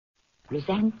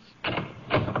resents.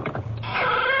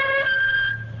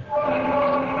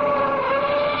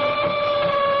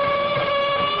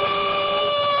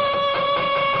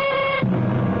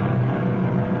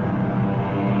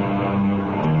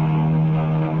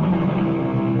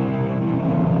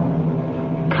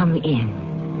 Come in.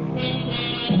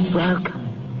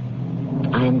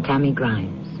 Welcome. I am Tammy Grimes.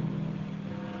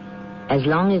 As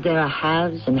long as there are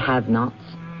haves and have-nots,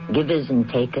 givers and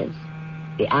takers,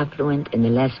 the affluent and the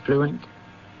less fluent,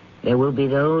 there will be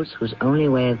those whose only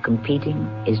way of competing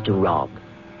is to rob.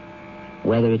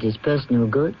 Whether it is personal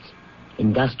goods,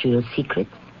 industrial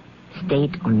secrets,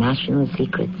 state or national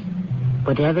secrets,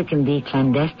 whatever can be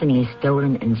clandestinely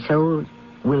stolen and sold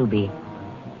will be.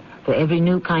 For every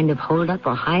new kind of hold-up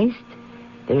or heist,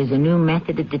 there is a new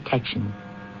method of detection.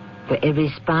 For every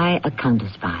spy, a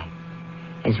counter-spy,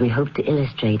 as we hope to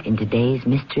illustrate in today's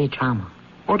mystery drama.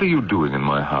 What are you doing in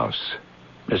my house?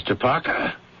 Mr.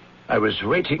 Parker, I was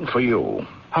waiting for you.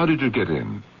 How did you get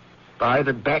in? By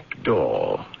the back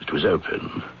door. It was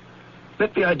open.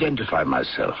 Let me identify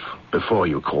myself before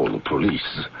you call the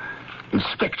police.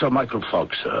 Inspector Michael Fogg,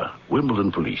 sir,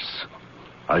 Wimbledon Police.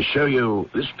 I show you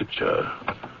this picture.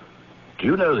 Do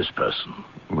you know this person?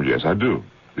 Well, yes, I do.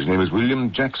 His name is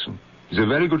William Jackson. He's a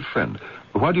very good friend.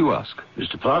 But why do you ask?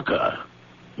 Mr. Parker,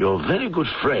 your very good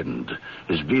friend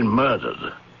has been murdered.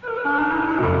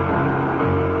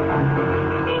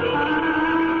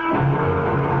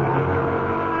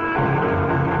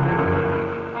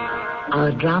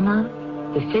 Our drama,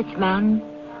 The Fifth Man,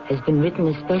 has been written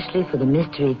especially for the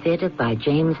Mystery Theater by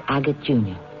James Agate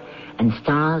Jr. and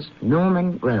stars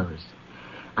Norman Rose.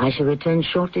 I shall return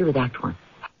shortly with Act One.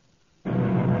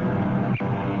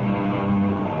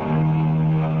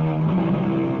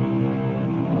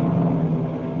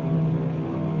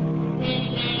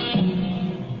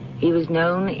 He was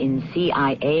known in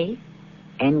CIA,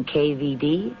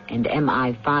 NKVD, and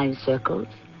MI5 circles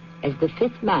as the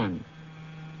Fifth Man.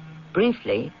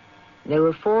 Briefly, there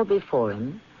were 4 before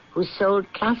him who sold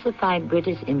classified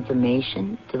British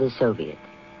information to the Soviets.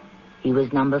 He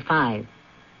was number 5.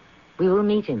 We will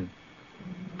meet him.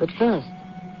 But first,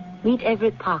 meet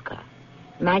Everett Parker,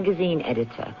 magazine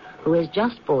editor, who has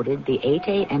just boarded the 8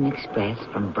 a.m. express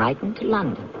from Brighton to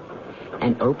London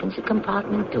and opens a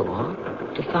compartment door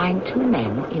to find 2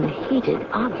 men in a heated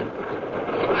argument.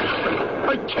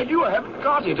 I tell you, I haven't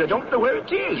got it. I don't know where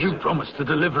it is. You promised to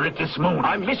deliver it this morning.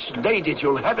 I mislaid it.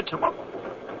 You'll have it tomorrow.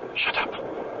 Shut up.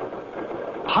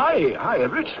 Hi,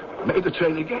 Everett. Made the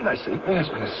train again, I see. Yes,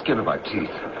 by the skin of my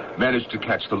teeth. Managed to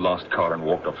catch the lost car and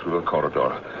walked up through the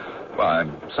corridor. Well,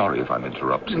 I'm sorry if I'm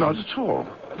interrupting. Not at all.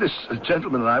 This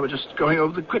gentleman and I were just going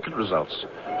over the cricket results.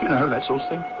 You know, that sort of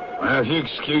thing. Well, if you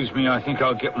excuse me, I think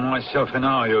I'll get myself an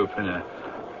eye-opener.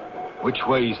 Which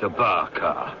way's the bar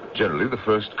car? Generally the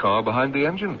first car behind the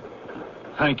engine.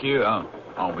 Thank you.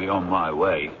 I'll be on my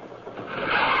way.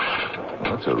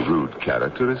 That's a rude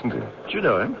character, isn't he? Do you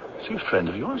know him? Is he a friend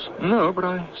of yours? No, but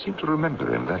I seem to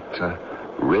remember him. That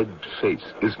red face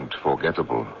isn't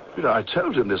forgettable. You know, I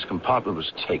told him this compartment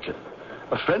was taken.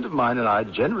 A friend of mine and I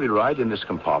generally ride in this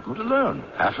compartment alone.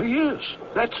 Half a year's.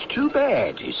 That's too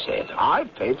bad, he said.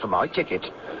 I've paid for my ticket,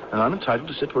 and I'm entitled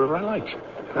to sit wherever I like.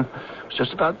 It was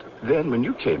just about then when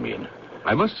you came in.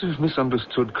 I must have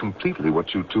misunderstood completely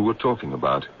what you two were talking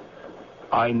about.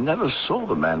 I never saw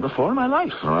the man before in my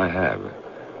life. Oh, I have.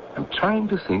 I'm trying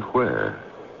to think where.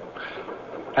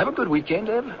 Have a good weekend,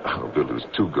 Ev. Oh, Bill, it was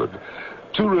too good.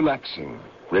 Too relaxing.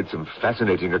 Read some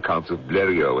fascinating accounts of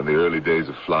Blériot in the early days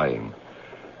of flying.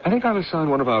 I think I'll assign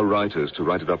one of our writers to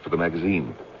write it up for the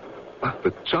magazine.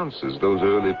 The chances those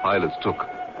early pilots took.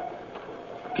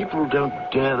 People don't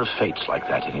dare the fates like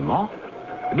that anymore.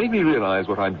 It made me realize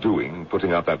what I'm doing,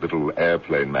 putting out that little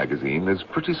airplane magazine, is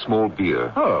pretty small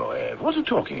beer. Oh, Ev, what are you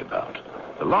talking about?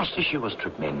 The last issue was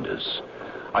tremendous.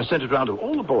 I sent it round to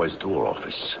all the boys at the War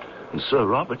Office, and Sir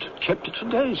Robert kept it for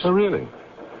days. Oh, really?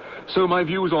 So my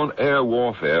views on air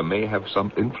warfare may have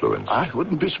some influence. I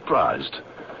wouldn't be surprised.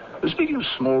 Speaking of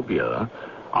small beer,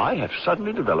 I have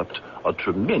suddenly developed a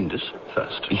tremendous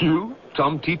thirst. You,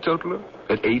 Tom Teetotaler,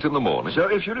 at 8 in the morning? So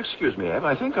if you'll excuse me, Ev,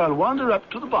 I think I'll wander up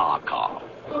to the bar car.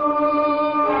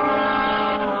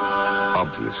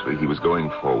 Obviously, he was going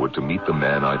forward to meet the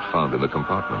man I'd found in the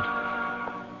compartment.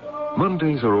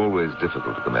 Mondays are always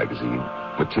difficult at the magazine.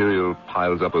 Material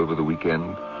piles up over the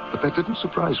weekend, but that didn't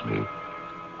surprise me.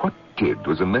 What did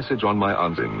was a message on my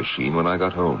answering machine when I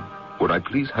got home. Would I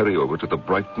please hurry over to the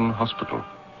Brighton Hospital?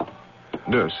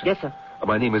 Nurse. Yes, sir.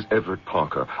 My name is Everett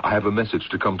Parker. I have a message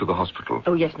to come to the hospital.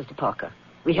 Oh, yes, Mr. Parker.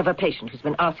 We have a patient who's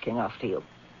been asking after you.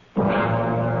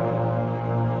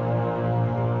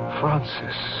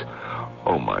 Francis.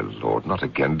 Oh, my Lord, not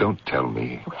again. Don't tell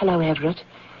me. Oh, hello, Everett.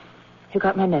 You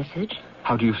got my message?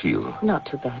 How do you feel? Not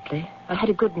too badly. I had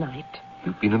a good night.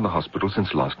 You've been in the hospital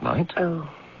since last night? Oh,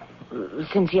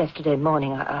 since yesterday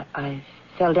morning. I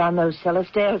fell down those cellar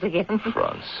stairs again.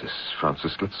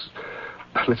 Francis,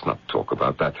 let's not talk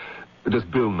about that. Does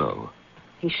Bill know?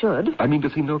 He should. I mean,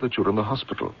 does he know that you're in the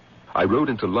hospital? I rode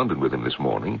into London with him this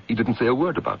morning. He didn't say a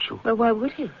word about you. Well, why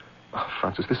would he? Oh,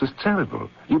 Francis, this is terrible.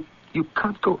 You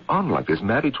can't go on like this,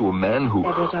 married to a man who...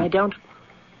 Everett, I don't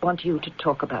want you to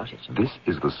talk about it. This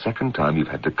is the second time you've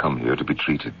had to come here to be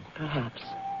treated. Perhaps.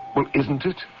 Well, isn't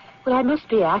it? Well, I must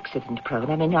be accident-prone.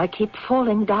 I mean, I keep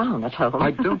falling down at home.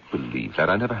 I don't believe that.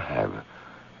 I never have.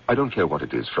 I don't care what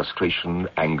it is, frustration,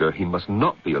 anger. He must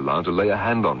not be allowed to lay a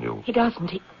hand on you. He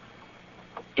doesn't.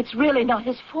 It's really not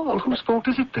his fault. Well, whose fault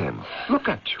is it then? Look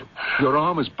at you. Your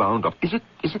arm is bound up. Is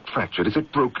it fractured? Is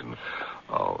it broken?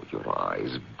 Oh, your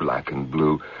eyes, black and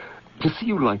blue. To see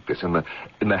you like this in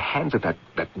the hands of that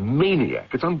maniac,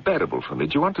 it's unbearable for me.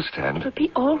 Do you understand? It'll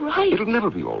be all right. It'll never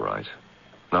be all right.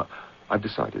 Now, I've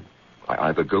decided. I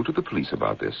either go to the police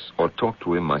about this or talk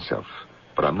to him myself.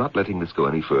 But I'm not letting this go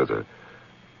any further.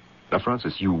 Now,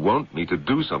 Francis, you want me to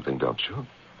do something, don't you?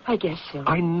 I guess so.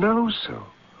 I know so.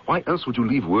 Why else would you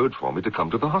leave word for me to come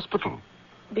to the hospital?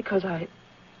 Because I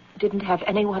didn't have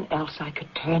anyone else I could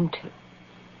turn to.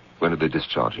 When are they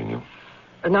discharging you?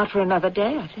 Not for another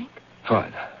day, I think.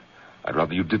 Fine. I'd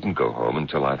rather you didn't go home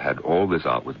until I've had all this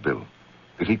out with Bill.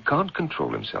 If he can't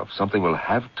control himself, something will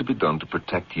have to be done to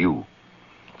protect you.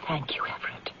 Thank you,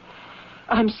 Everett.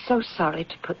 I'm so sorry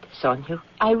to put this on you.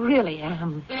 I really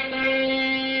am.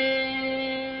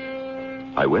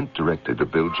 I went directly to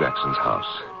Bill Jackson's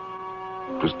house.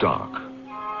 It was dark.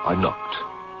 I knocked.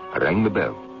 I rang the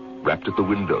bell, rapped at the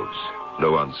windows.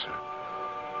 No answer.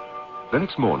 The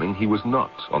next morning, he was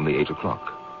not on the 8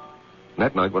 o'clock.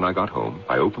 That night when I got home,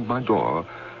 I opened my door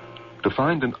to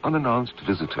find an unannounced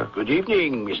visitor. Good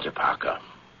evening, Mr. Parker.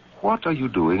 What are you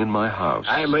doing in my house?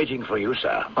 I'm waiting for you,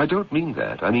 sir. I don't mean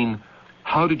that. I mean,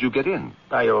 how did you get in?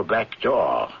 By your back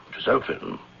door. It was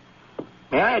open.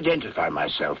 May I identify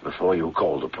myself before you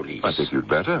call the police? I think you'd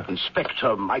better.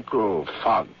 Inspector Michael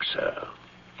Fogg, sir.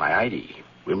 My ID,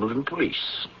 Wimbledon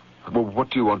Police. Well, what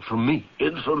do you want from me?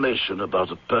 Information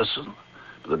about a person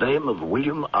by the name of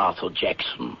William Arthur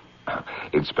Jackson.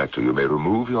 Inspector, you may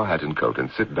remove your hat and coat and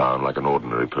sit down like an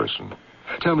ordinary person.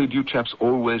 Tell me, do you chaps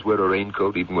always wear a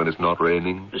raincoat even when it's not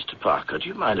raining? Mr. Parker, do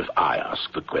you mind if I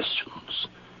ask the questions?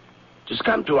 It has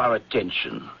come to our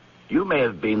attention. You may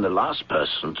have been the last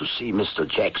person to see Mr.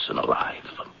 Jackson alive.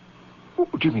 Oh,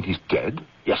 do you mean he's dead?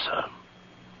 Yes, sir.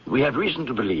 We have reason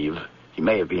to believe he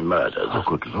may have been murdered. Oh,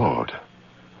 good Lord.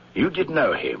 You did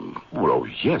know him? Well, oh,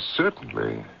 yes,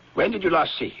 certainly. When did you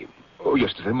last see him? Oh,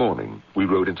 yesterday morning. We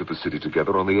rode into the city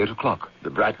together on the 8 o'clock. The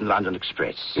Brighton-London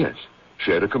Express? Yes.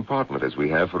 Shared a compartment as we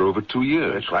have for over 2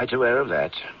 years. We're quite aware of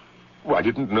that. Well, I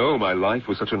didn't know my life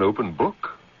was such an open book.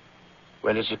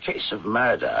 When it's a case of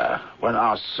murder, one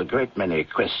asks a great many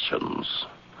questions.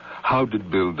 How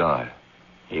did Bill die?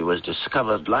 He was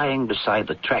discovered lying beside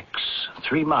the tracks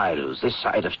 3 miles this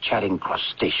side of Charing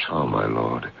Cross Station. Oh, my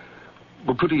Lord.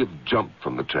 Well, could he have jumped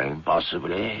from the train?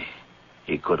 Possibly.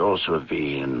 He could also have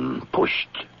been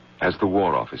pushed. Has the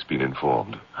War Office been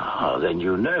informed? Ah, then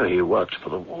you know he worked for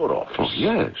the War Office. Oh,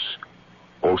 yes.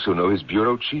 Also know his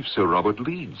bureau chief, Sir Robert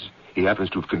Leeds. He happens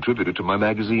to have contributed to my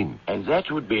magazine. And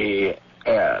that would be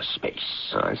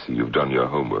Airspace. I see you've done your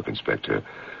homework, Inspector.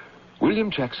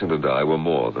 William Jackson and I were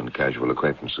more than casual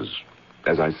acquaintances.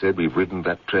 As I said, we've ridden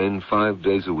that train 5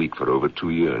 days a week for over 2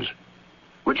 years.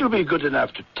 Would you be good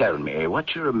enough to tell me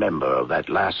what you remember of that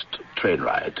last train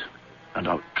ride? And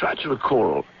I'll try to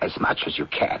recall as much as you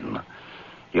can.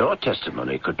 Your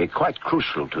testimony could be quite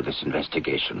crucial to this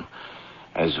investigation,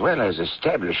 as well as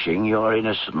establishing your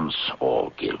innocence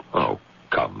or guilt. Oh,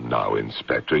 come now,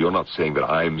 Inspector. You're not saying that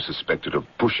I'm suspected of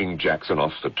pushing Jackson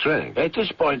off the train. At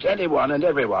this point, anyone and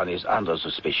everyone is under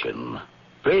suspicion.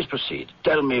 Please proceed.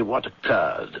 Tell me what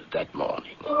occurred that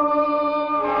morning.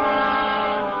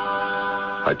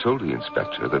 I told the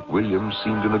inspector that William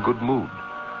seemed in a good mood.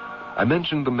 I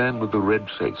mentioned the man with the red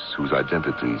face, whose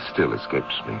identity still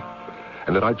escapes me,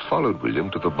 and that I'd followed William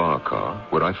to the bar car,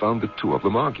 where I found the two of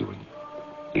them arguing.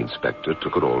 The inspector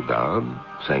took it all down,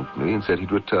 thanked me, and said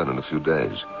he'd return in a few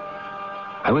days.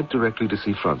 I went directly to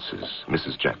see Frances,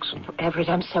 Mrs. Jackson. Everett,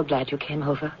 I'm so glad you came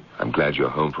over. I'm glad you're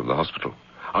home from the hospital.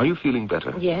 Are you feeling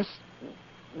better? Yes.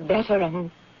 Better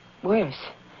and worse.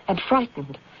 And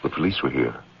frightened. The police were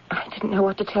here. I didn't know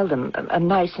what to tell them. A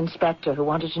nice inspector who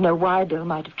wanted to know why Bill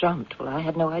might have jumped. Well, I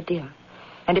had no idea.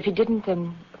 And if he didn't,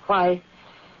 then why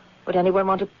would anyone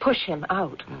want to push him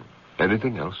out?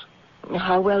 Anything else?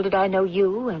 How well did I know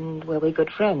you, and were we good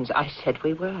friends? I said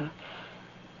we were.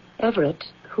 Everett,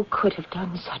 who could have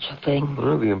done such a thing?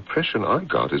 Well, the impression I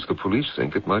got is the police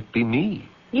think it might be me.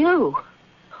 You?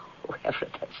 Oh,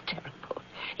 Everett, that's terrible.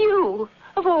 You,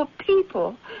 of all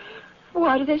people.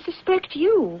 Why do they suspect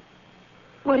you?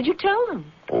 What did you tell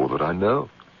them? All that I know.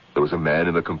 There was a man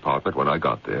in the compartment when I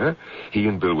got there. He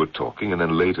and Bill were talking, and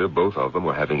then later both of them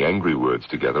were having angry words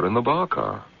together in the bar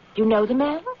car. You know the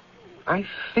man? I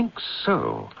think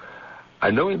so. I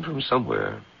know him from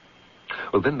somewhere.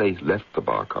 Well, then they left the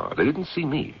bar car. They didn't see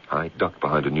me. I ducked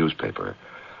behind a newspaper.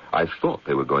 I thought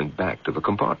they were going back to the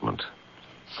compartment.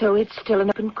 So it's still an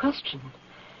open question.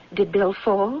 Did Bill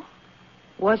fall?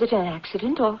 Was it an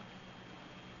accident, or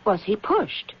was he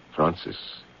pushed? Francis,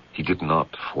 he did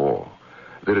not fall.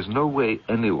 There is no way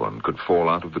anyone could fall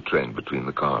out of the train between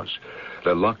the cars.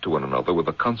 They're locked to one another with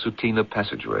a concertina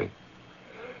passageway.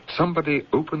 Somebody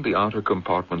opened the outer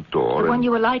compartment door. The one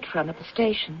you were light from at the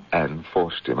station. And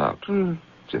forced him out.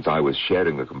 Since I was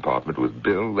sharing the compartment with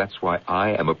Bill, that's why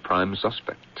I am a prime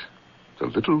suspect. It's a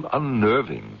little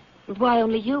unnerving. Why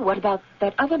only you? What about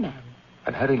that other man?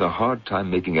 I'm having a hard time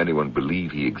making anyone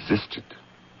believe he existed.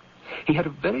 He had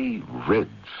a very red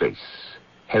face,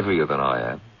 heavier than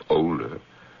I am, older.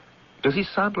 Does he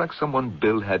sound like someone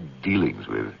Bill had dealings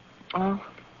with? Oh,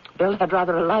 Bill had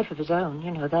rather a life of his own,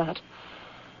 you know that.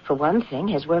 For one thing,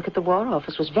 his work at the War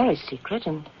Office was very secret,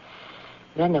 and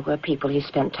then there were people he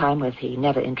spent time with he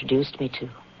never introduced me to,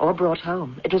 or brought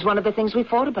home. It was one of the things we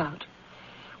fought about.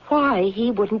 Why he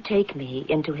wouldn't take me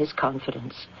into his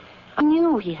confidence. I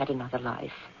knew he had another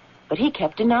life, but he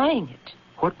kept denying it.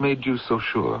 What made you so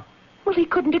sure? Well, he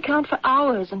couldn't account for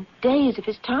hours and days of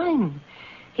his time.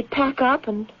 He'd pack up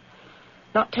and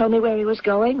not tell me where he was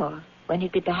going or when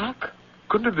he'd be back.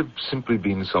 Couldn't it have simply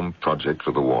been some project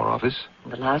for the War Office?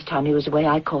 The last time he was away,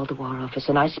 I called the War Office,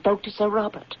 and I spoke to Sir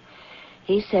Robert.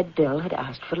 He said Bill had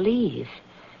asked for leave,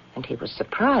 and he was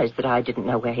surprised that I didn't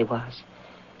know where he was.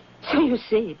 So you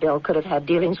see, Bill could have had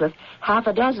dealings with half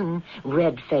a dozen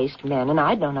red-faced men, and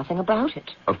I'd know nothing about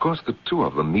it. Of course, the two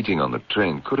of them meeting on the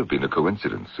train could have been a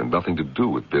coincidence and nothing to do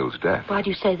with Bill's death. Why do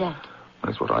you say that?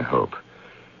 That's what I hope.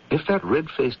 If that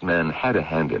red-faced man had a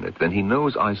hand in it, then he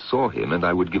knows I saw him and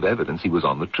I would give evidence he was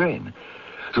on the train.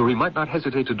 So he might not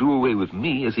hesitate to do away with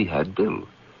me as he had Bill.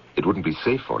 It wouldn't be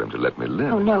safe for him to let me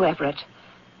live. Oh, no, Everett.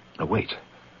 Now, wait.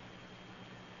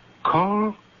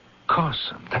 Carl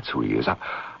Carson, that's who he is.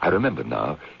 I remember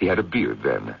now. He had a beard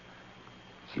then.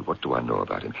 See, what do I know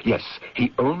about him? Yes,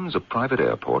 he owns a private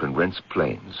airport and rents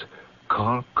planes.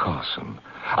 Carl Carson.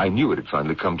 I knew it had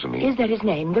finally come to me. Is that his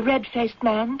name, the red-faced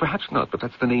man? Perhaps not, but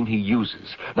that's the name he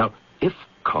uses. Now, if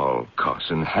Carl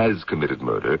Carson has committed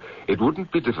murder, it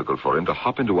wouldn't be difficult for him to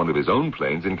hop into one of his own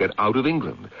planes and get out of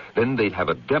England. Then they'd have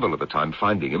a devil of a time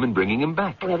finding him and bringing him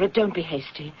back. Oh, Everett, don't be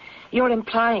hasty. You're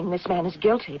implying this man is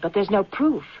guilty, but there's no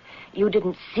proof. You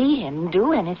didn't see him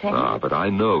do anything. Ah, but I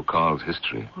know Carl's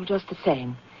history. Well, just the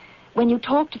same. When you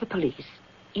talk to the police,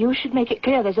 you should make it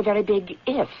clear there's a very big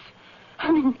if.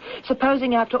 I mean,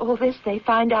 supposing after all this they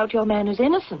find out your man is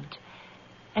innocent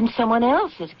and someone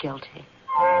else is guilty.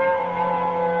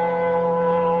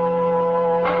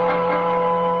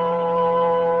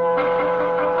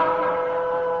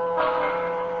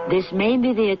 This may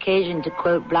be the occasion to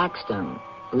quote Blackstone,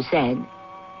 who said,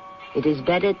 "It is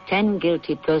better 10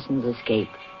 guilty persons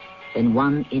escape than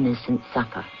 1 innocent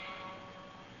suffer."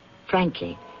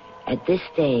 Frankly, at this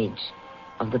stage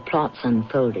of the plot's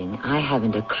unfolding, I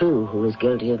haven't a clue who is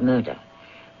guilty of murder.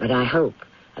 But I hope,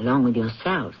 along with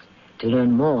yourselves, to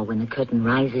learn more when the curtain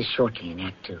rises shortly in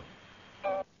Act 2.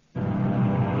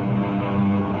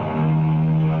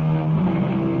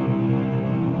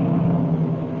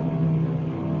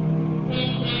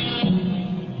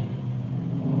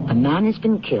 A man has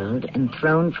been killed and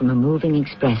thrown from a moving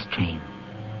express train.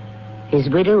 His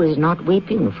widow is not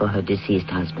weeping for her deceased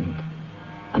husband.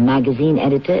 A magazine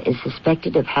editor is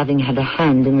suspected of having had a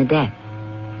hand in the death,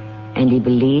 and he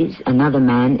believes another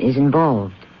man is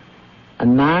involved. A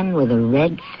man with a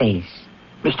red face.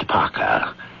 Mr.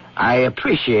 Parker, I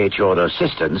appreciate your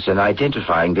assistance in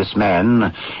identifying this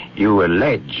man you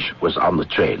allege was on the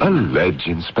train. Allege,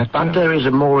 Inspector? But there is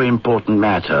a more important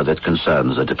matter that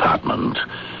concerns the department.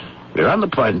 We're on the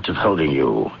point of holding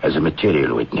you as a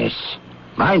material witness.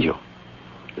 Mind you,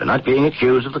 you're not being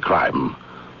accused of the crime,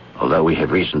 although we have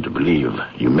reason to believe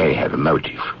you may have a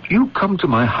motive. You come to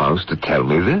my house to tell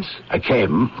me this? I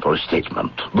came for a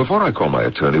statement. Before I call my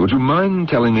attorney, would you mind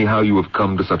telling me how you have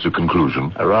come to such a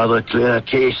conclusion? A rather clear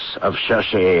case of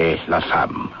chercher la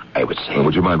femme, I would say.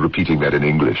 Would you mind repeating that in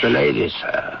English? The lady,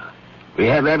 sir. We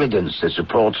have evidence that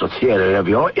supports a theory of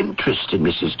your interest in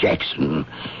Mrs. Jackson,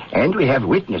 and we have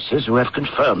witnesses who have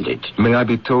confirmed it. May I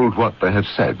be told what they have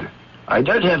said? I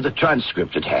don't have the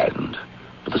transcript at hand,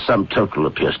 but the sum total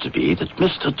appears to be that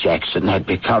Mr. Jackson had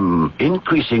become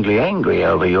increasingly angry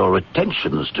over your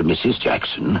attentions to Mrs.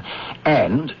 Jackson,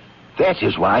 and that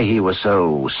is why he was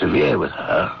so severe with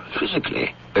her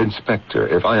physically. Inspector,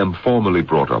 if I am formally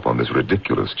brought up on this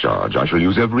ridiculous charge, I shall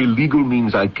use every legal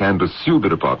means I can to sue the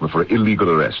department for illegal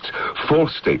arrest,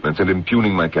 false statements, and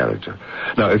impugning my character.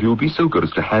 Now, if you will be so good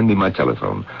as to hand me my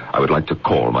telephone, I would like to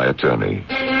call my attorney.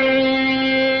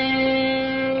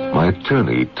 My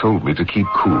attorney told me to keep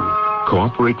cool,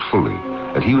 cooperate fully,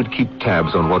 and he would keep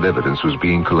tabs on what evidence was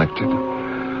being collected.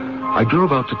 I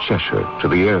drove out to Cheshire, to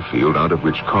the airfield out of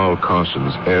which Carl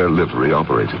Carson's air livery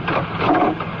operated.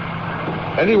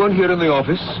 Anyone here in the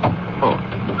office? Oh,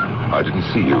 I didn't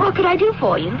see you. What could I do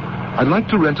for you? I'd like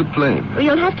to rent a plane. Well,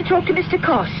 you'll have to talk to Mr.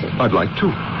 Carson. I'd like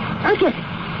to. I'll get it.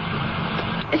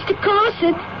 Mr.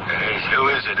 Carson. Yes, who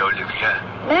is it, Olivia?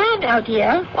 Man out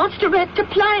here wants to rent a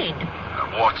plane.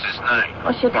 What's his name?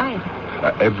 What's your name?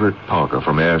 Everett Parker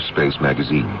from Airspace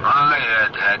Magazine. I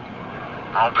heard that.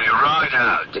 I'll be right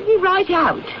out. Will you ride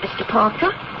out, Mr.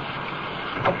 Parker?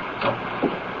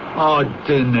 I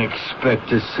didn't expect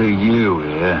to see you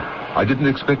here. I didn't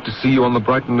expect to see you on the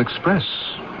Brighton Express.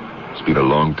 It's been a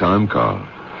long time, Carl.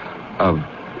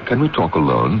 Can we talk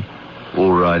alone?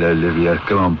 All right, Olivia,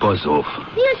 go on, buzz off.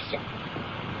 Yes, sir.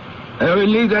 Hey,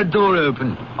 leave that door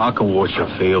open. I can watch your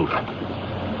field.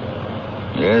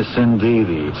 Yes, indeed,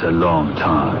 it's a long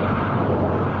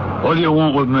time. What do you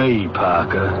want with me,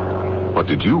 Parker? What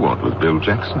did you want with Bill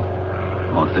Jackson?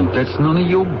 I think that's none of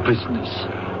your business.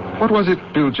 What was it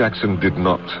Bill Jackson did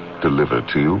not deliver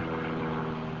to you?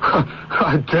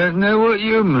 I don't know what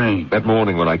you mean. That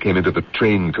morning when I came into the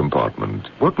train compartment,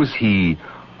 what was he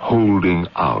holding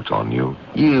out on you?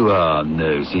 You are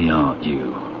nosy, aren't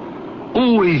you?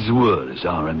 Always was,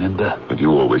 I remember. But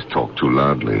you always talk too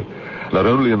loudly. Not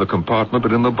only in the compartment,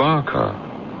 but in the bar car.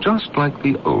 Just like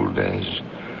the old days.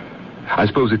 I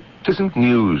suppose it isn't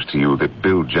news to you that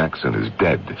Bill Jackson is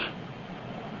dead.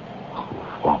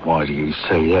 Why do you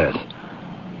say that?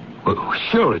 Well,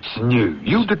 sure, it's new.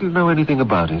 You didn't know anything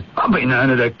about it? I've been out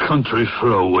of the country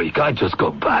for a week. I just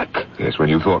got back. Yes, when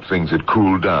you thought things had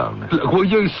cooled down. Look, will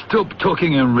you stop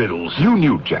talking in riddles? You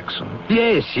knew Jackson.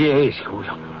 Yes.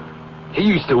 He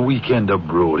used to weekend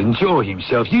abroad, enjoy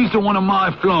himself. Used to one of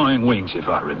my flying wings, if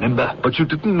I remember. But you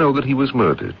didn't know that he was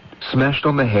murdered. Smashed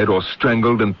on the head or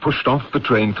strangled and pushed off the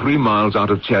train 3 miles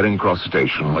out of Charing Cross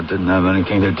Station. I didn't have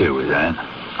anything to do with that.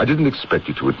 I didn't expect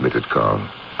you to admit it, Carl.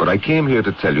 But I came here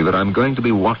to tell you that I'm going to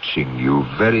be watching you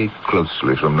very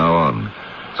closely from now on.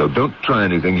 So don't try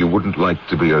anything you wouldn't like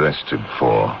to be arrested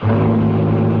for.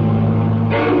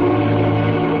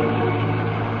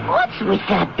 What's with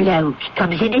that bloke? He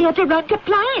comes in here to rent a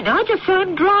plane. I just saw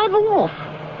him drive off.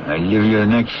 Olivia,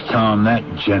 next time that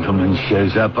gentleman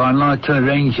shows up, I'd like to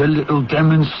arrange a little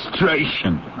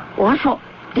demonstration. What?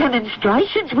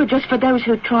 Demonstrations were just for those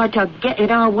who tried to get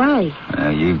in our way.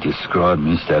 You've described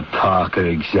Mr. Parker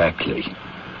exactly.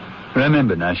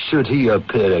 Remember now, should he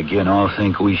appear again, I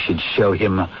think we should show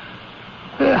him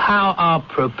how our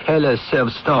propeller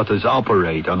self-starters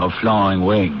operate on the flying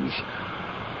wings.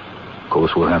 Of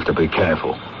course, we'll have to be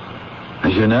careful.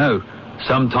 As you know,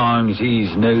 sometimes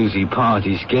these nosy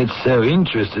parties get so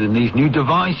interested in these new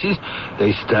devices,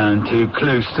 they stand too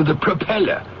close to the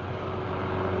propeller.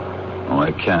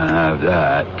 We can't have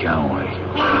that, can we?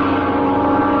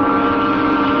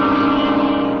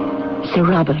 Sir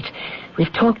Robert,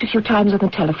 we've talked a few times on the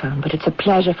telephone, but it's a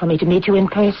pleasure for me to meet you in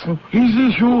person. Is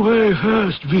this your very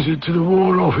first visit to the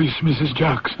War Office, Mrs.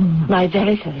 Jackson? My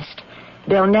very first.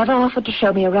 Bill never offered to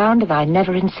show me around, and I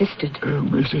never insisted.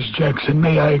 Mrs. Jackson,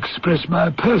 may I express my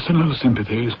personal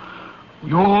sympathies?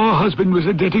 Your husband was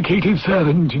a dedicated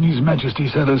servant in His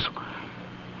Majesty's service.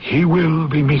 He will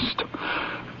be missed.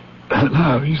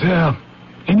 Now, is there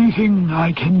anything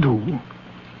I can do?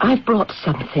 I've brought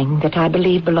something that I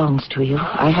believe belongs to you.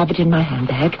 I have it in my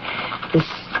handbag. This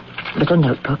little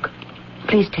notebook.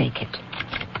 Please take it.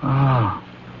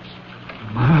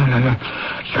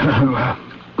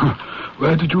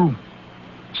 Where did you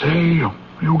say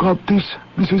you got this,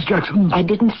 Mrs. Jackson? I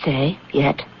didn't say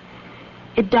yet.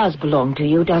 It does belong to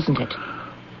you, doesn't it?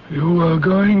 You are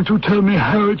going to tell me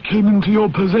how it came into your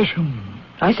possession.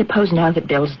 I suppose now that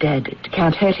Bill's dead, it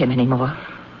can't hurt him anymore.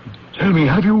 Tell me,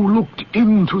 have you looked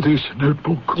into this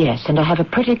notebook? Yes, and I have a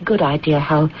pretty good idea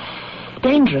how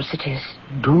dangerous it is.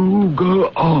 Do go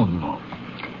on.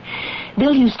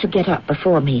 Bill used to get up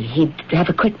before me. He'd have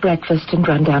a quick breakfast and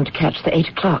run down to catch the 8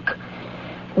 o'clock.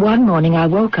 One morning I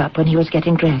woke up when he was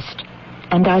getting dressed,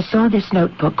 and I saw this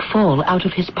notebook fall out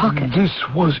of his pocket. This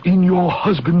was in your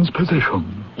husband's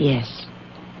possession? Yes.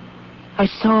 I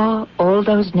saw all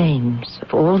those names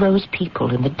of all those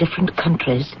people in the different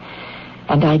countries,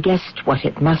 and I guessed what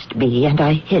it must be, and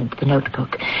I hid the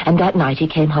notebook. And that night he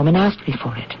came home and asked me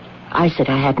for it. I said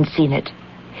I hadn't seen it.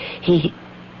 He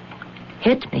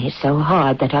hit me so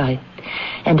hard that I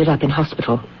ended up in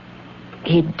hospital.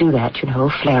 He'd do that,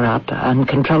 flare up,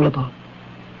 uncontrollable.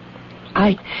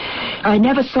 I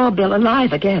never saw Bill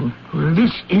alive again. Well,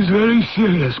 this is very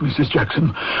serious, Mrs.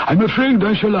 Jackson. I'm afraid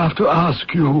I shall have to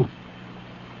ask you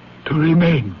to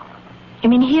remain. You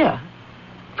mean here?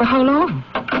 For how long?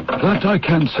 That I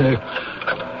can't say.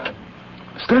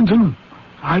 Stanton,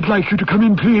 I'd like you to come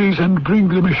in, please, and bring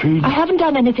the machine. I haven't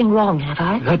done anything wrong, have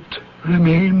I? That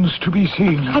remains to be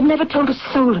seen. I've never told a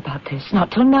soul about this,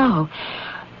 not till now.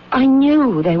 I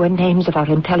knew they were names of our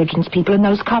intelligence people in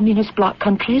those communist bloc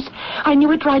countries. I knew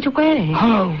it right away.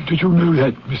 How did you know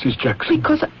that, Mrs. Jackson?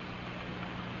 Because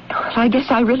I guess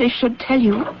I really should tell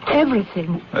you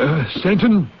everything.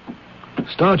 Stanton,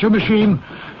 start your machine,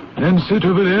 then sit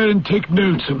over there and take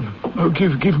notes.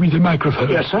 Give me the microphone.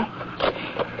 Yes, sir.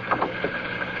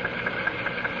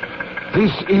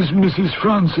 This is Mrs.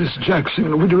 Frances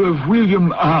Jackson, widow of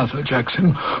William Arthur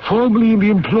Jackson, formerly in the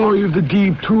employ of the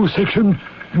D2 Section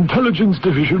Intelligence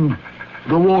Division,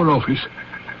 the War Office.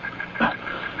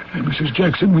 And Mrs.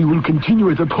 Jackson, we will continue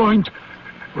at the point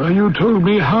where you told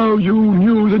me how you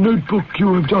knew the notebook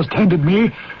you have just handed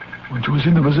me, which was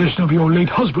in the possession of your late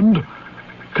husband,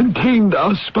 contained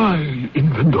a spy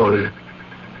inventory.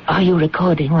 Are you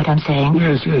recording what I'm saying?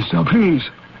 Yes. Now, please,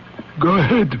 go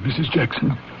ahead, Mrs.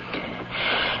 Jackson.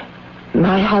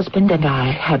 My husband and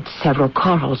I had several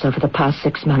quarrels over the past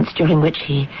 6 months, during which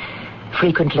he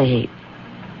frequently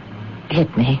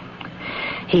hit me.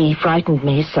 He frightened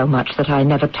me so much that I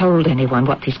never told anyone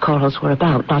what these quarrels were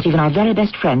about, not even our very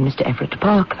best friend, Mr. Everett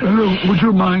Parker. Would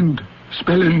you mind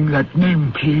spelling that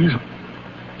name, please?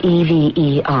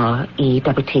 Everett Parker.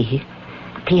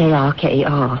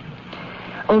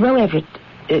 Although Everett,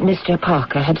 Mr.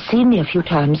 Parker, had seen me a few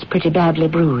times pretty badly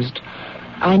bruised,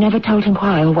 I never told him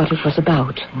why or what it was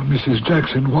about. Well, Mrs.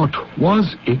 Jackson, what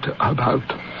was it about?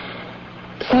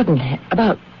 Suddenly,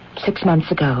 about 6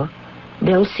 months ago,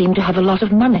 Bill seemed to have a lot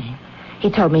of money. He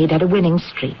told me he'd had a winning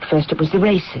streak. First it was the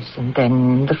races, and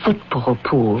then the football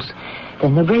pools,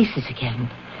 then the races again.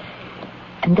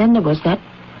 And then there was that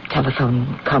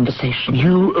telephone conversation.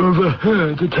 You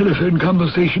overheard the telephone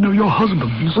conversation of your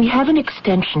husband's? We have an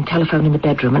extension telephone in the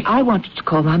bedroom, and I wanted to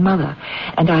call my mother.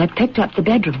 And I picked up the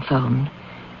bedroom phone,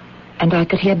 and I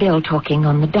could hear Bill talking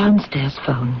on the downstairs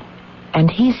phone.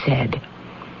 And he said,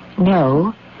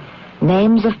 "No,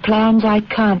 names of plans I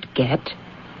can't get,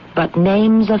 but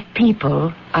names of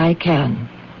people I can."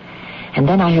 And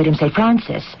then I heard him say,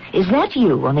 "Francis, is that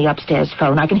you on the upstairs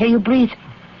phone? I can hear you breathing."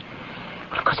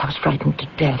 Well, of course, I was frightened to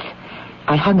death.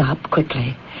 I hung up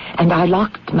quickly, and I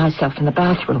locked myself in the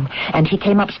bathroom, and he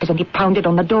came upstairs and he pounded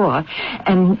on the door,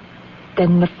 and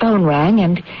then the phone rang,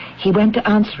 and he went to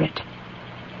answer it.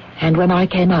 And when I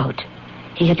came out,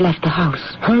 he had left the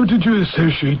house. How did you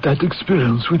associate that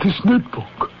experience with this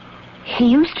notebook? He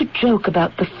used to joke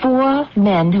about the 4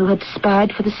 men who had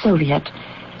spied for the Soviet,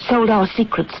 sold our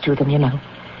secrets to them,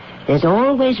 There's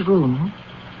always room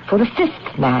for the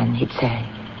 5th man, he'd say.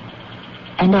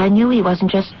 And I knew he wasn't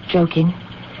just joking.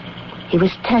 He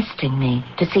was testing me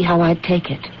to see how I'd take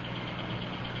it.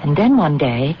 And then one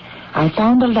day, I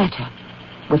found a letter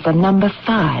with the number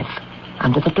 5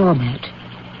 under the doormat.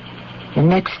 The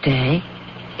next day,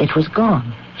 it was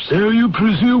gone. So you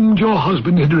presumed your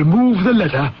husband had removed the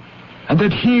letter, and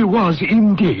that he was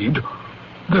indeed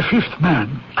the 5th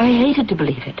man? I hated to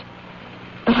believe it,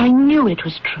 but I knew it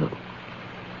was true.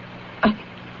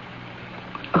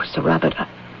 Oh, Sir Robert,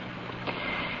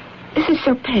 this is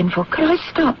so painful. Could I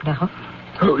stop now?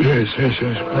 Oh, yes.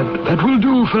 That will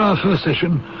do for our first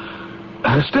session.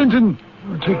 Stanton,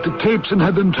 take the tapes and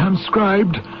have them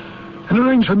transcribed, and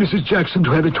arrange for Mrs. Jackson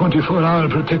to have a 24-hour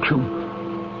protection.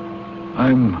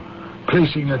 I'm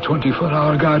placing a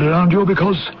 24-hour guard around you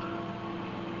because,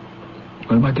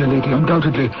 well, my dear lady,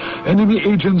 undoubtedly, enemy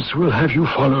agents will have you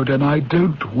followed, and I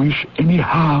don't wish any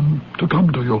harm to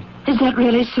come to you. Is that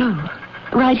really so?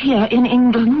 Right here in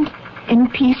England, in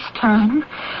peacetime,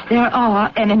 there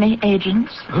are enemy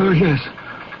agents? Oh, yes.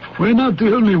 We're not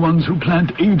the only ones who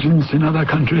plant agents in other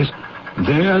countries.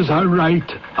 Theirs are right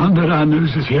under our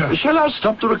noses here. Shall I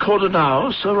stop the recorder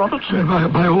now, Sir Robert?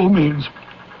 By all means.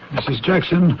 Mrs.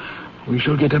 Jackson, We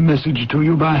shall get a message to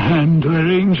you by hand to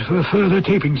arrange for a further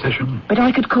taping session. But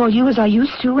I could call you as I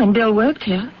used to when Bill worked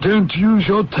here. Don't use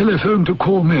your telephone to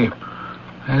call me.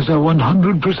 There's a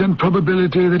 100%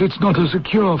 probability that it's not a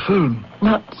secure phone.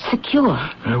 Not secure?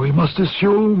 We must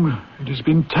assume it has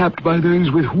been tapped by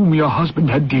those with whom your husband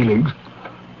had dealings.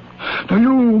 Now,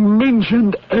 you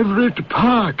mentioned Everett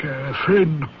Parker, a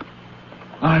friend.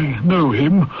 I know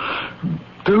him.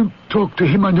 Don't talk to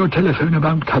him on your telephone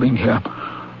about coming here.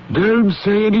 Don't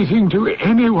say anything to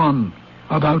anyone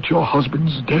about your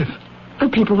husband's death.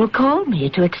 But people will call me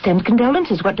to extend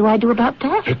condolences. What do I do about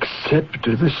that? Accept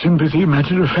the sympathy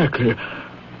matter-of-factly.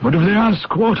 But if they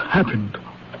ask what happened,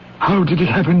 how did it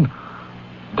happen,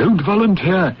 don't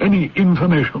volunteer any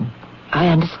information. I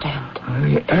understand.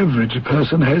 The average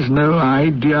person has no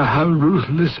idea how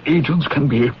ruthless agents can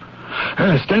be.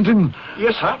 Stanton?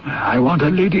 Yes, sir? I want a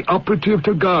lady operative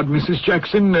to guard Mrs.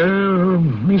 Jackson.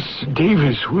 Miss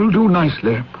Davis will do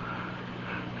nicely.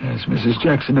 Yes, Mrs.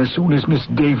 Jackson, as soon as Miss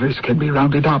Davis can be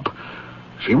rounded up,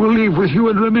 she will leave with you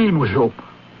and remain with you,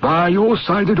 by your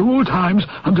side at all times,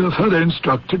 until further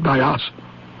instructed by us.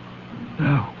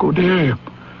 Now, good day.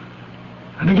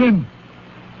 And again,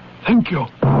 thank you.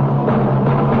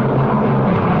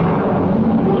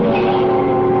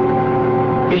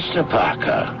 Mr.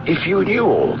 Parker, if you knew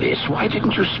all this, why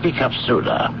didn't you speak up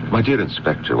sooner? My dear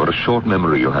Inspector, what a short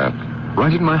memory you have.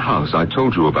 Right in my house, I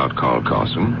told you about Carl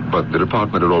Carson, but the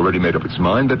department had already made up its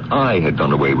mind that I had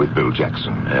done away with Bill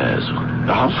Jackson. Yes.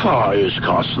 How far is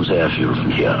Carson's airfield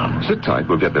from here? Sit tight,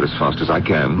 we'll get there as fast as I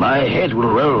can. My head will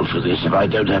roll for this if I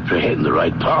don't apprehend the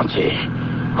right party.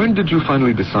 When did you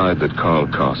finally decide that Carl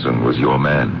Carson was your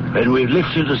man? When we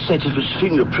lifted a set of his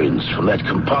fingerprints from that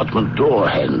compartment door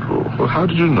handle. Well, how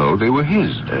did you know they were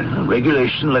his?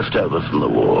 Regulation left over from the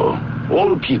war.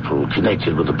 All the people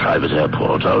connected with the private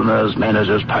airport, owners,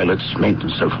 managers, pilots,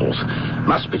 maintenance, so forth,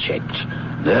 must be checked.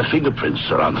 Their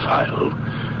fingerprints are on file.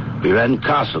 We ran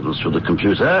Carson's through the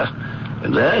computer,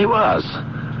 and there he was,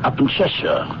 up in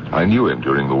Cheshire. I knew him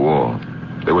during the war.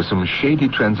 There were some shady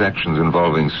transactions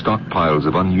involving stockpiles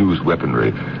of unused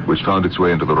weaponry, which found its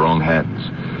way into the wrong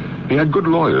hands. He had good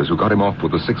lawyers who got him off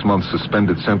with a 6-month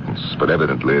suspended sentence, but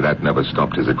evidently that never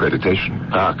stopped his accreditation.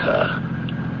 Parker,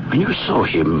 when you saw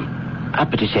him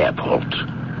up at his airport,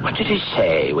 what did he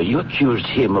say when you accused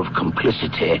him of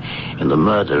complicity in the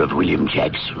murder of William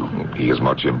Jackson? He as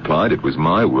much implied it was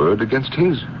my word against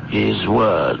his. His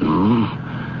word,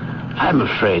 I'm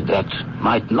afraid that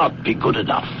might not be good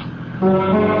enough.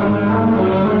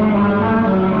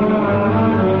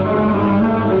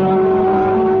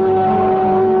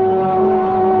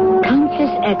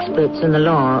 Countless experts in the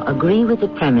law agree with the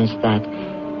premise that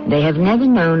they have never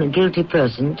known a guilty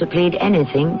person to plead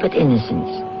anything but innocence.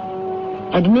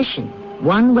 Admission,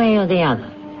 one way or the other,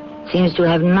 seems to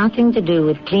have nothing to do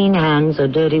with clean hands or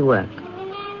dirty work.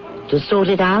 To sort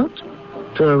it out,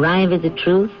 to arrive at the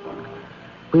truth,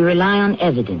 we rely on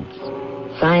evidence,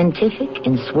 scientific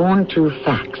and sworn-to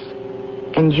facts,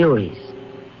 and juries.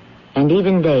 And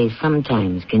even they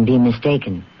sometimes can be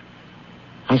mistaken.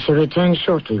 I shall return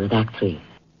shortly with Act 3.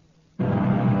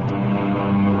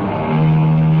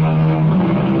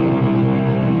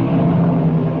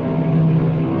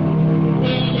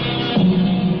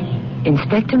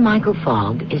 Inspector Michael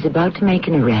Fogg is about to make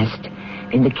an arrest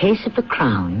in the case of the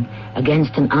Crown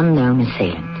against an unknown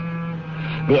assailant.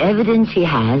 The evidence he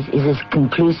has is as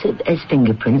conclusive as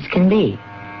fingerprints can be.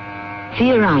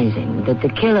 Theorizing that the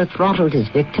killer throttled his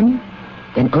victim,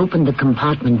 then opened the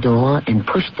compartment door and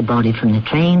pushed the body from the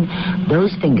train,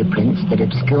 those fingerprints that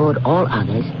obscured all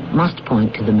others must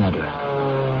point to the murderer.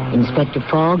 Inspector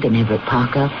Fogg and Everett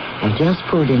Parker have just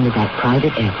pulled into that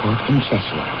private airport in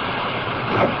Cheshire.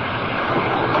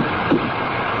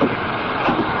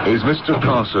 Is Mr.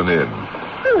 Carson in?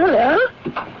 Oh, hello.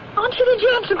 Aren't you the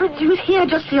gentleman who was here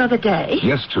just the other day?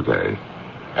 Yesterday.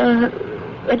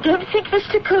 I don't think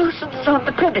Mr. Carson's on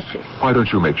the premises. Why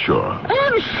don't you make sure?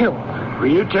 I'm sure.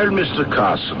 Will you tell Mr.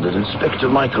 Carson that Inspector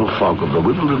Michael Fogg of the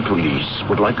Wimbledon Police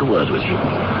would like a word with him?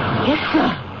 Yes,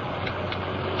 sir.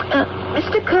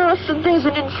 Mr. Carson, there's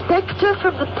an inspector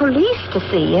from the police to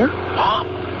see you. What?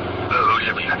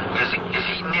 Olivia, is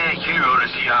he near you or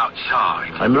is he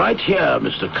outside? I'm right here,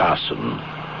 Mr. Carson.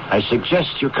 I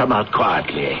suggest you come out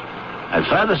quietly. I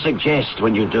further suggest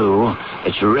when you do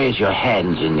that you raise your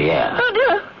hands in the air. Oh,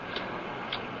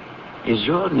 no. Is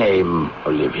your name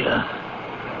Olivia?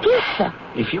 Yes, sir.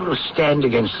 If you will stand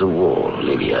against the wall,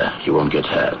 Olivia, you won't get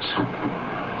hurt.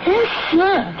 Yes,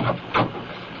 sir.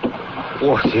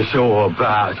 What's this all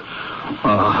about?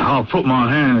 I'll put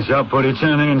my hands up, but it's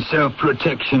only in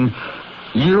self-protection.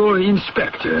 You're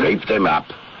Inspector. Keep them up.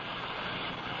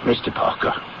 Mr.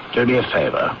 Parker, do me a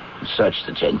favor. Search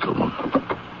the gentleman.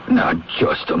 Now,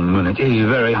 just a minute. He's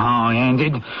very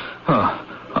high-handed.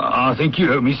 I think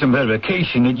you owe me some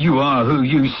verification that you are who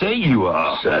you say you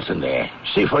are. Certainly.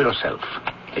 See for yourself.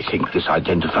 I think this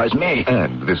identifies me.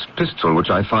 And this pistol, which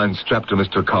I find strapped to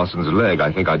Mr. Carson's leg,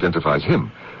 I think identifies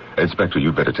him. Inspector,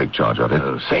 you'd better take charge of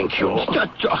it. Thank you.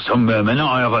 Just a moment.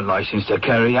 I have a license to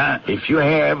carry that. If you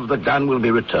have, the gun will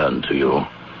be returned to you.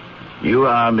 You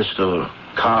are Mr.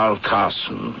 Carl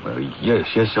Carson. Yes,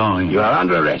 I am. You are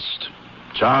under arrest.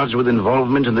 Charged with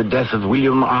involvement in the death of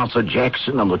William Arthur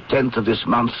Jackson on the 10th of this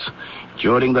month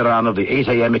during the run of the 8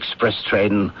 a.m. express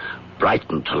train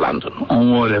Brighton to London.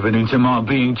 What evidence am I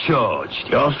being charged?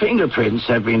 Your fingerprints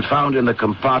have been found in the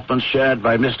compartment shared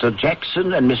by Mr.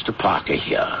 Jackson and Mr. Parker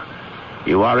here.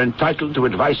 You are entitled to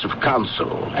advice of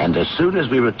counsel, and as soon as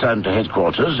we return to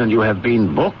headquarters and you have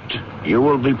been booked, you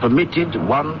will be permitted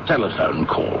one telephone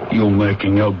call. You're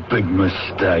making a big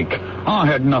mistake. I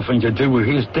had nothing to do with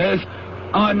his death.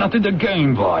 I had nothing to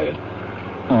gain by it.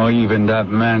 Or even that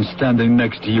man standing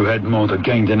next to you had more to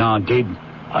gain than I did.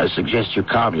 I suggest you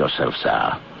calm yourself, sir.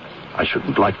 I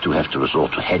shouldn't like to have to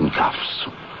resort to handcuffs.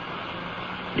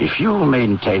 If you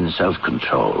maintain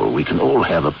self-control, we can all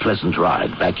have a pleasant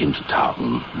ride back into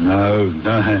town. No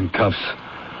handcuffs.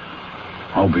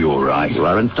 I'll be all right. You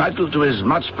are entitled to as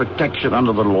much protection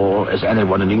under the law as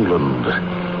anyone in England.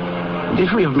 And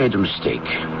if we have made a mistake,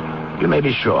 you may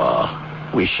be sure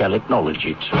we shall acknowledge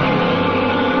it.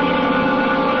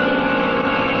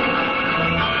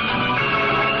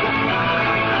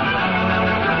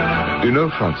 You know,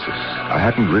 Francis, I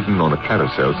hadn't ridden on a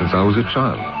carousel since I was a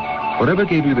child. Whatever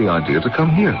gave you the idea to come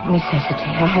here? Necessity.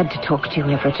 I had to talk to you,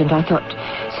 Everett, and I thought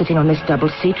sitting on this double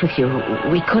seat with you,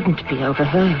 we couldn't be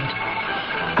overheard.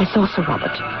 I saw Sir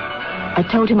Robert. I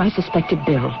told him I suspected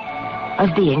Bill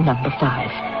of being number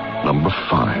 5. Number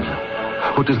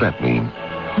 5? What does that mean?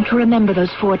 And to remember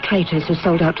those 4 traitors who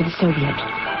sold out to the Soviet.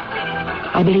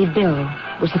 I believe Bill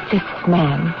was the 5th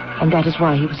man, and that is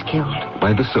why he was killed.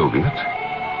 By the Soviet?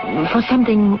 For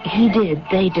something he did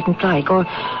they didn't like, or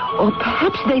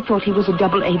perhaps they thought he was a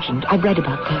double agent. I've read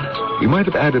about that. You might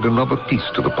have added another piece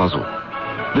to the puzzle.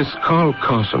 This Carl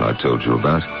Carson I told you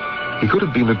about, he could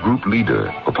have been a group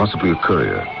leader, or possibly a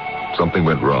courier. Something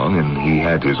went wrong, and he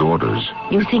had his orders.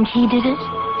 You think he did it?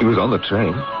 He was on the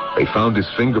train. They found his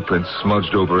fingerprints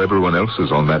smudged over everyone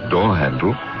else's on that door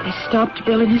handle. They stopped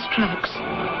Bill in his tracks.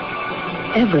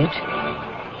 Everett,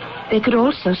 they could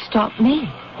also stop me.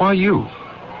 Why you?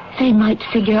 They might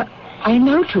figure I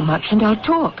know too much and I'll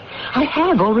talk. I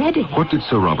have already. What did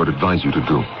Sir Robert advise you to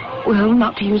do? Well,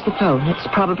 not to use the phone. It's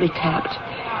probably tapped.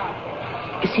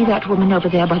 You see that woman over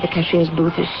there by the cashier's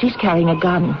booth? She's carrying a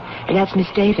gun. And that's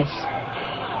Miss Davis.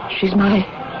 She's my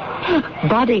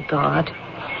bodyguard.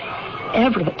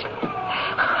 Everett,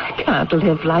 I can't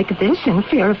live like this in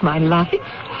fear of my life.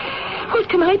 What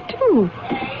can I do?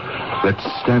 Let's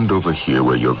stand over here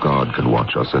where your guard can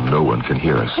watch us and no one can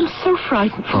hear us. I'm so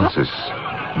frightened. Francis,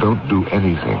 don't do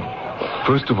anything.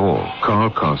 First of all,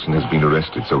 Carl Carson has been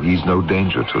arrested, so he's no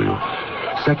danger to you.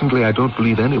 Secondly, I don't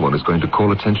believe anyone is going to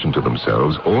call attention to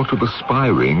themselves or to the spy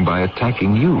ring by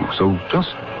attacking you. So just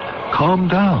calm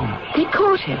down. They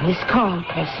caught him, this Carl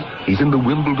person. He's in the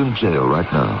Wimbledon jail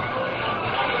right now.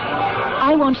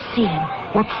 I want to see him.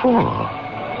 What for?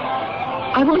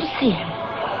 I want to see him.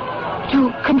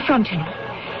 To confront him.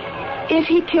 If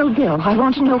he killed Bill, I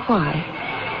want to know why.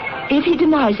 If he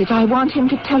denies it, I want him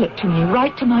to tell it to me,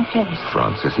 right to my face.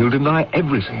 Francis, he'll deny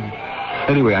everything.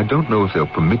 Anyway, I don't know if they'll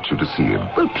permit you to see him.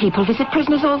 Well, people visit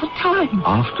prisoners all the time.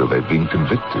 After they've been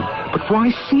convicted. But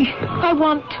why see him? I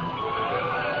want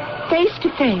to. Face to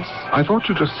face. I thought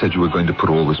you just said you were going to put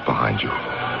all this behind you.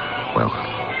 Well,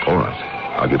 all right.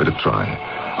 I'll give it a try.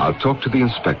 I'll talk to the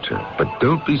inspector, but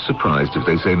don't be surprised if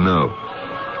they say no.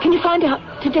 Can you find out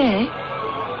today?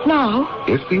 Now?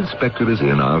 If the inspector is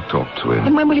in, I'll talk to him.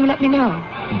 And when will you let me know?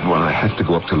 Well, I have to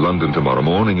go up to London tomorrow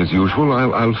morning as usual.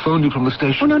 I'll phone you from the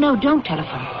station. Oh, no, don't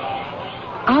telephone.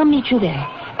 I'll meet you there.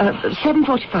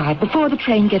 7:45, before the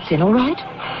train gets in, all right?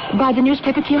 By the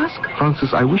newspaper kiosk?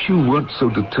 Francis, I wish you weren't so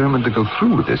determined to go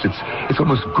through with this. It's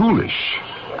almost ghoulish.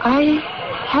 I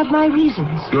have my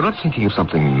reasons. You're not thinking of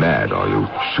something mad, are you?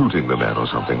 Shooting the man or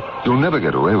something. You'll never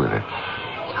get away with it.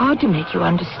 It's hard to make you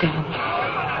understand.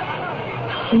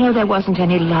 You know, there wasn't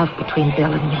any love between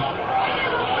Bill and me.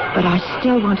 But I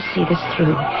still want to see this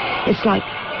through. It's like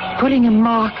putting a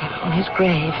marker on his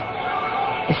grave.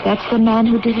 If that's the man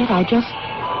who did it, I just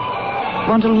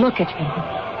want to look at him.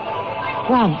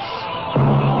 Once.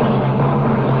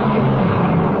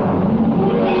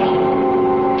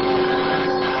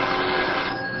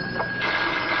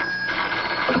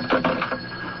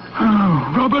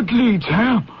 What leads,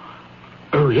 sir?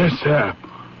 Oh, yes, sir.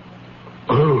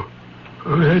 Oh,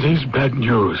 that is bad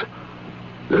news.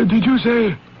 Did you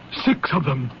say 6 of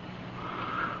them?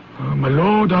 My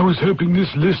lord, I was hoping this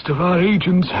list of our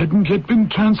agents hadn't yet been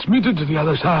transmitted to the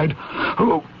other side.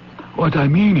 Oh, what I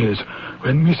mean is,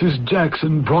 when Mrs.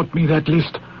 Jackson brought me that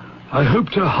list, I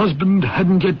hoped her husband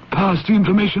hadn't yet passed the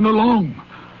information along.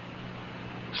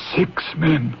 6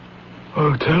 men.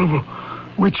 Oh, terrible.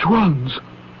 Which ones?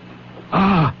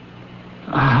 Ah.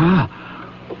 Uh-huh.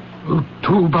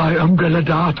 2 by umbrella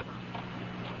dart.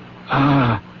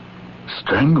 Ah.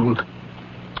 Strangled.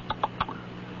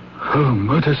 Oh,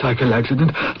 motorcycle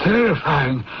accident.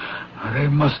 Terrifying. They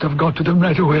must have got to them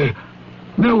right away.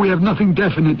 No, we have nothing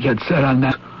definite yet, sir, on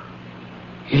that.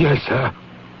 Yes, sir.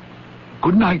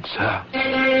 Good night, sir.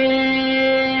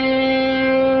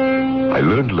 I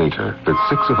learned later that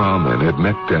 6 of our men had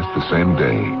met death the same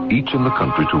day, each in the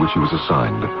country to which he was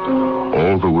assigned.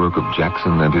 All the work of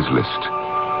Jackson and his list.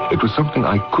 It was something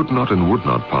I could not and would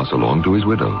not pass along to his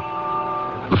widow.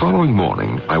 The following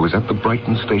morning, I was at the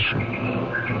Brighton station.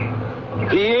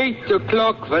 The 8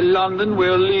 o'clock for London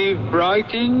will leave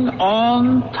Brighton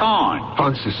on time.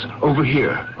 Francis, over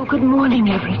here. Oh, good morning,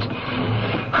 Everett.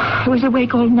 I was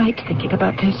awake all night thinking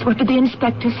about this. What did the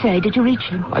inspector say? Did you reach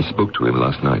him? I spoke to him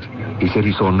last night. He said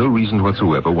he saw no reason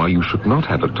whatsoever why you should not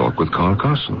have a talk with Carl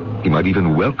Carson. He might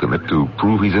even welcome it to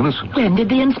prove he's innocent. When? Did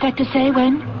the inspector say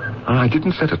when? I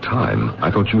didn't set a time.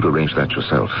 I thought you'd arrange that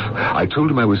yourself. I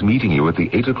told him I was meeting you at the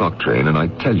 8 o'clock train, and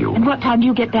I'd tell you. And what time do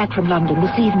you get back from London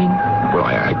this evening? Well,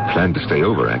 I planned to stay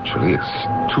over, actually.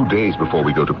 It's 2 days before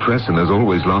we go to press, and there's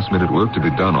always last-minute work to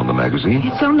be done on the magazine.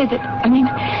 It's only that,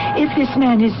 if this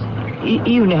man is,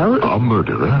 you know... A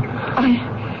murderer?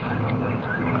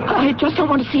 I just don't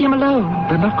want to see him alone.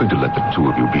 They're not going to let the 2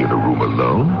 of you be in a room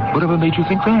alone. Whatever made you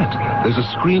think that? There's a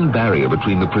screen barrier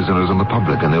between the prisoners and the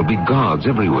public, and there'll be guards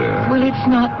everywhere. Well, it's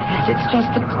not that. It's just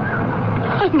that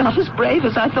I'm not as brave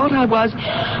as I thought I was.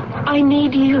 I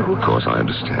need you. Of course, I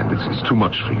understand. It's too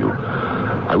much for you.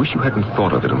 I wish you hadn't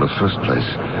thought of it in the first place.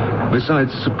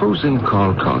 Besides, supposing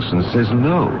Carl Carson says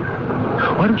no.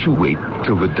 Why don't you wait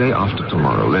till the day after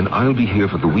tomorrow? Then I'll be here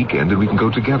for the weekend and we can go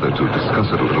together to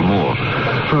discuss it a little more.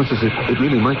 Francis, it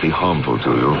really might be harmful to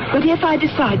you. But if I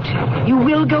decide to, you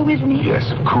will go with me?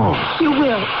 Yes, of course. You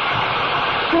will.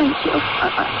 Thank you.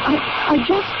 I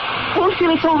just won't feel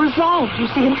it's all resolved, you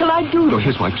see, until I do. Oh,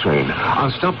 here's my train.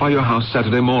 I'll stop by your house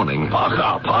Saturday morning.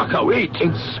 Parker, wait.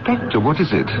 Inspector, what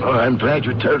is it? Oh, I'm glad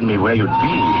you told me where you'd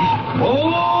be.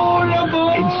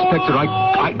 Inspector,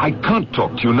 I can't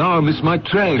talk to you now. I'll miss my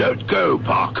train. Don't go,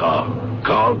 Parker.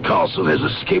 Carl Carson has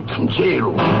escaped from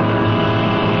jail.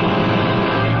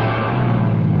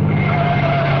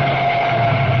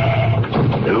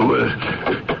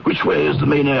 Which way is the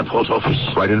main airport office?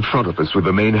 Right in front of us with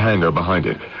the main hangar behind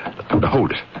it.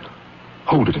 Hold it.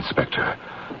 Hold it, Inspector.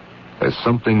 There's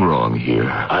something wrong here.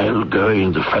 I'll go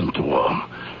in the front door.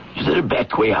 Is there a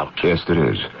back way out? Yes,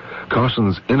 there is.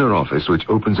 Carson's inner office, which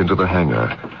opens into the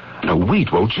hangar. Now,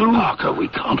 wait, won't you? Parker, we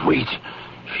can't wait.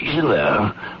 If he's in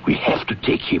there, we have to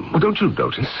take him. Well, don't you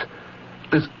notice?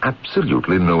 There's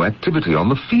absolutely no activity on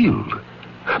the field.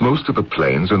 Most of the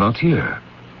planes are not here.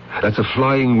 That's a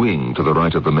flying wing to the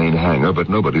right of the main hangar, but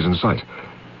nobody's in sight.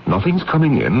 Nothing's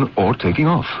coming in or taking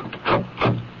off.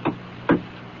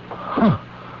 Huh.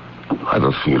 I've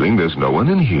a feeling there's no one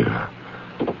in here.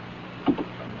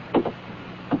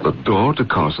 The door to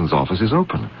Carson's office is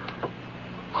open.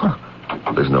 Huh.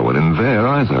 There's no one in there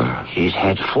either. He's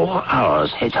had 4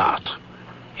 hours head out.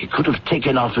 He could have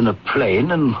taken off in a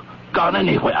plane and gone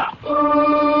anywhere.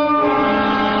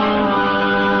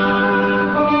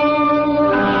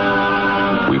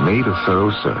 We made a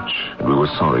thorough search, and we were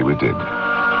sorry we did.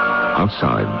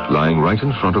 Outside, lying right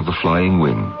in front of the flying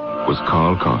wing, was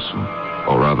Carl Carson,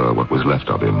 or rather what was left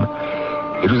of him.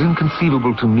 It was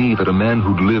inconceivable to me that a man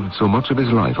who'd lived so much of his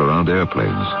life around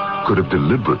airplanes could have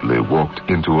deliberately walked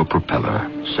into a propeller.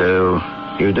 So,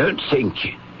 you don't think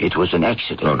it was an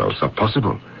accident? No, it's not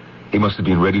possible. He must have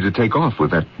been ready to take off with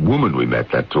that woman we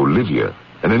met, that Olivia,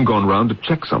 and then gone round to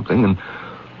check something, and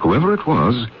whoever it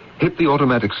was hit the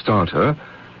automatic starter,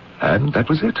 and that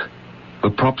was it.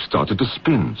 The prop started to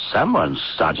spin. Someone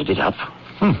started it up.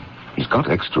 He's got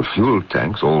extra fuel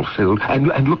tanks all filled.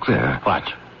 And look there.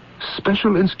 What?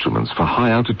 Special instruments for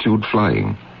high-altitude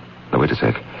flying. Now, wait a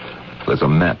sec. There's a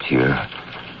map here.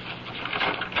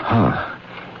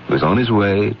 He was on his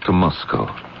way to Moscow.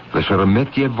 The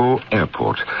Sheremetyevo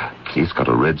Airport. See, it's got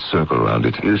a red circle around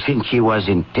it. You think he was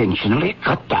intentionally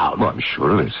cut down? Well, I'm sure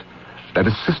of it. That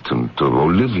assistant of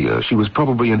Olivia, she was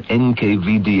probably an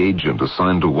NKVD agent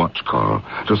assigned to watch Carl,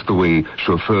 just the way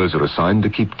chauffeurs are assigned to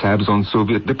keep tabs on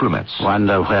Soviet diplomats.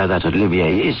 Wonder where that Olivia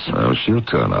is. Oh, she'll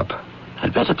turn up.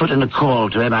 I'd better put in a call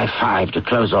to MI5 to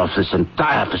close off this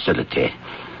entire facility.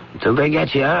 Until they get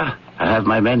here, I have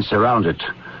my men surrounded.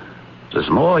 There's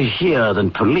more here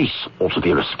than police ought to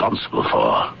be responsible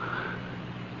for.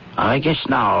 I guess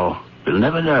now we'll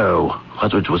never know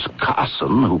whether it was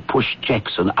Carson who pushed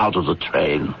Jackson out of the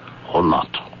train or not.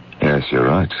 Yes, you're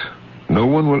right. No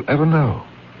one will ever know,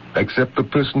 except the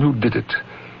person who did it,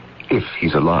 if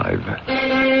he's alive.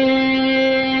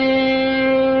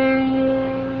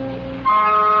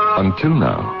 Until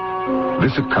now,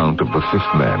 this account of the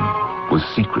fifth man was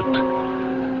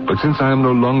secret. But since I am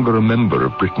no longer a member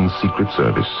of Britain's Secret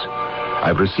Service,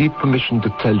 I've received permission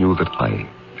to tell you that I,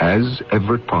 as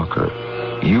Everett Parker,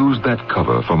 used that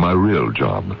cover for my real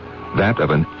job, that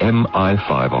of an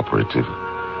MI5 operative.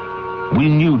 We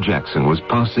knew Jackson was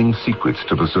passing secrets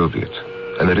to the Soviet,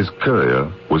 and that his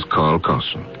courier was Carl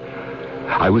Carson.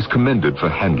 I was commended for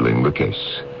handling the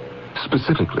case,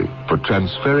 specifically for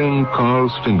transferring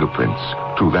Carl's fingerprints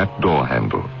to that door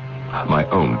handle, my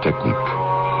own technique.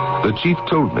 The chief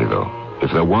told me, though,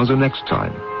 if there was a next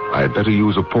time, I had better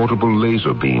use a portable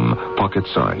laser beam,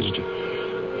 pocket-sized.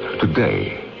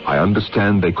 Today, I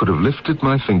understand they could have lifted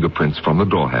my fingerprints from the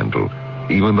door handle,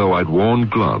 even though I'd worn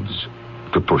gloves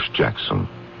to push Jackson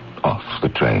off the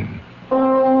train.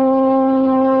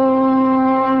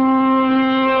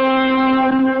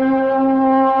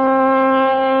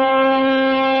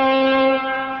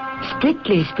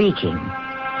 Strictly speaking,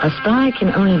 a spy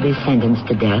can only be sentenced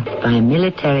to death by a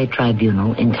military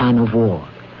tribunal in time of war.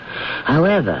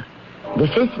 However, the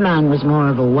fifth man was more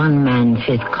of a one-man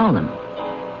fifth column.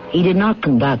 He did not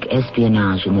conduct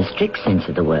espionage in the strict sense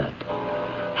of the word.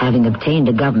 Having obtained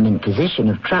a government position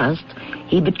of trust,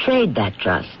 he betrayed that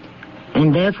trust,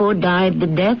 and therefore died the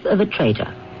death of a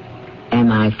traitor.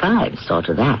 MI5 saw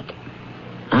to that.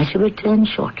 I shall return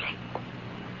shortly.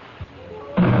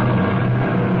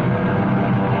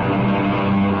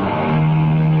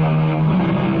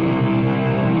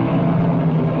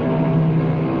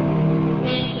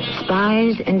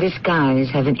 Spies in disguise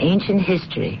have an ancient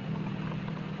history.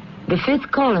 The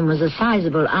fifth column was a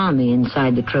sizable army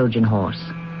inside the Trojan horse.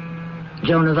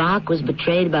 Joan of Arc was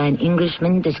betrayed by an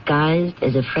Englishman disguised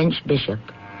as a French bishop,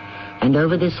 and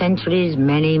over the centuries,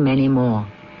 many, many more.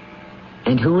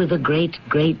 And who were the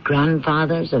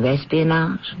great-great-grandfathers of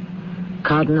espionage?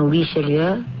 Cardinal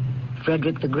Richelieu,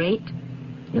 Frederick the Great,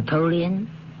 Napoleon,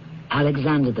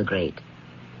 Alexander the Great.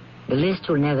 The list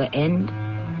will never end,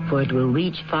 for it will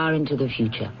reach far into the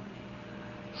future.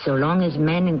 So long as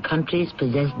men and countries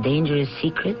possess dangerous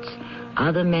secrets,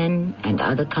 other men and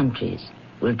other countries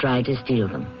will try to steal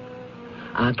them.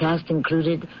 Our cast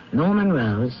included Norman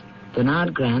Rose,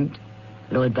 Bernard Grant,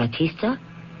 Lloyd Battista,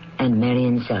 and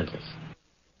Marion Seldes.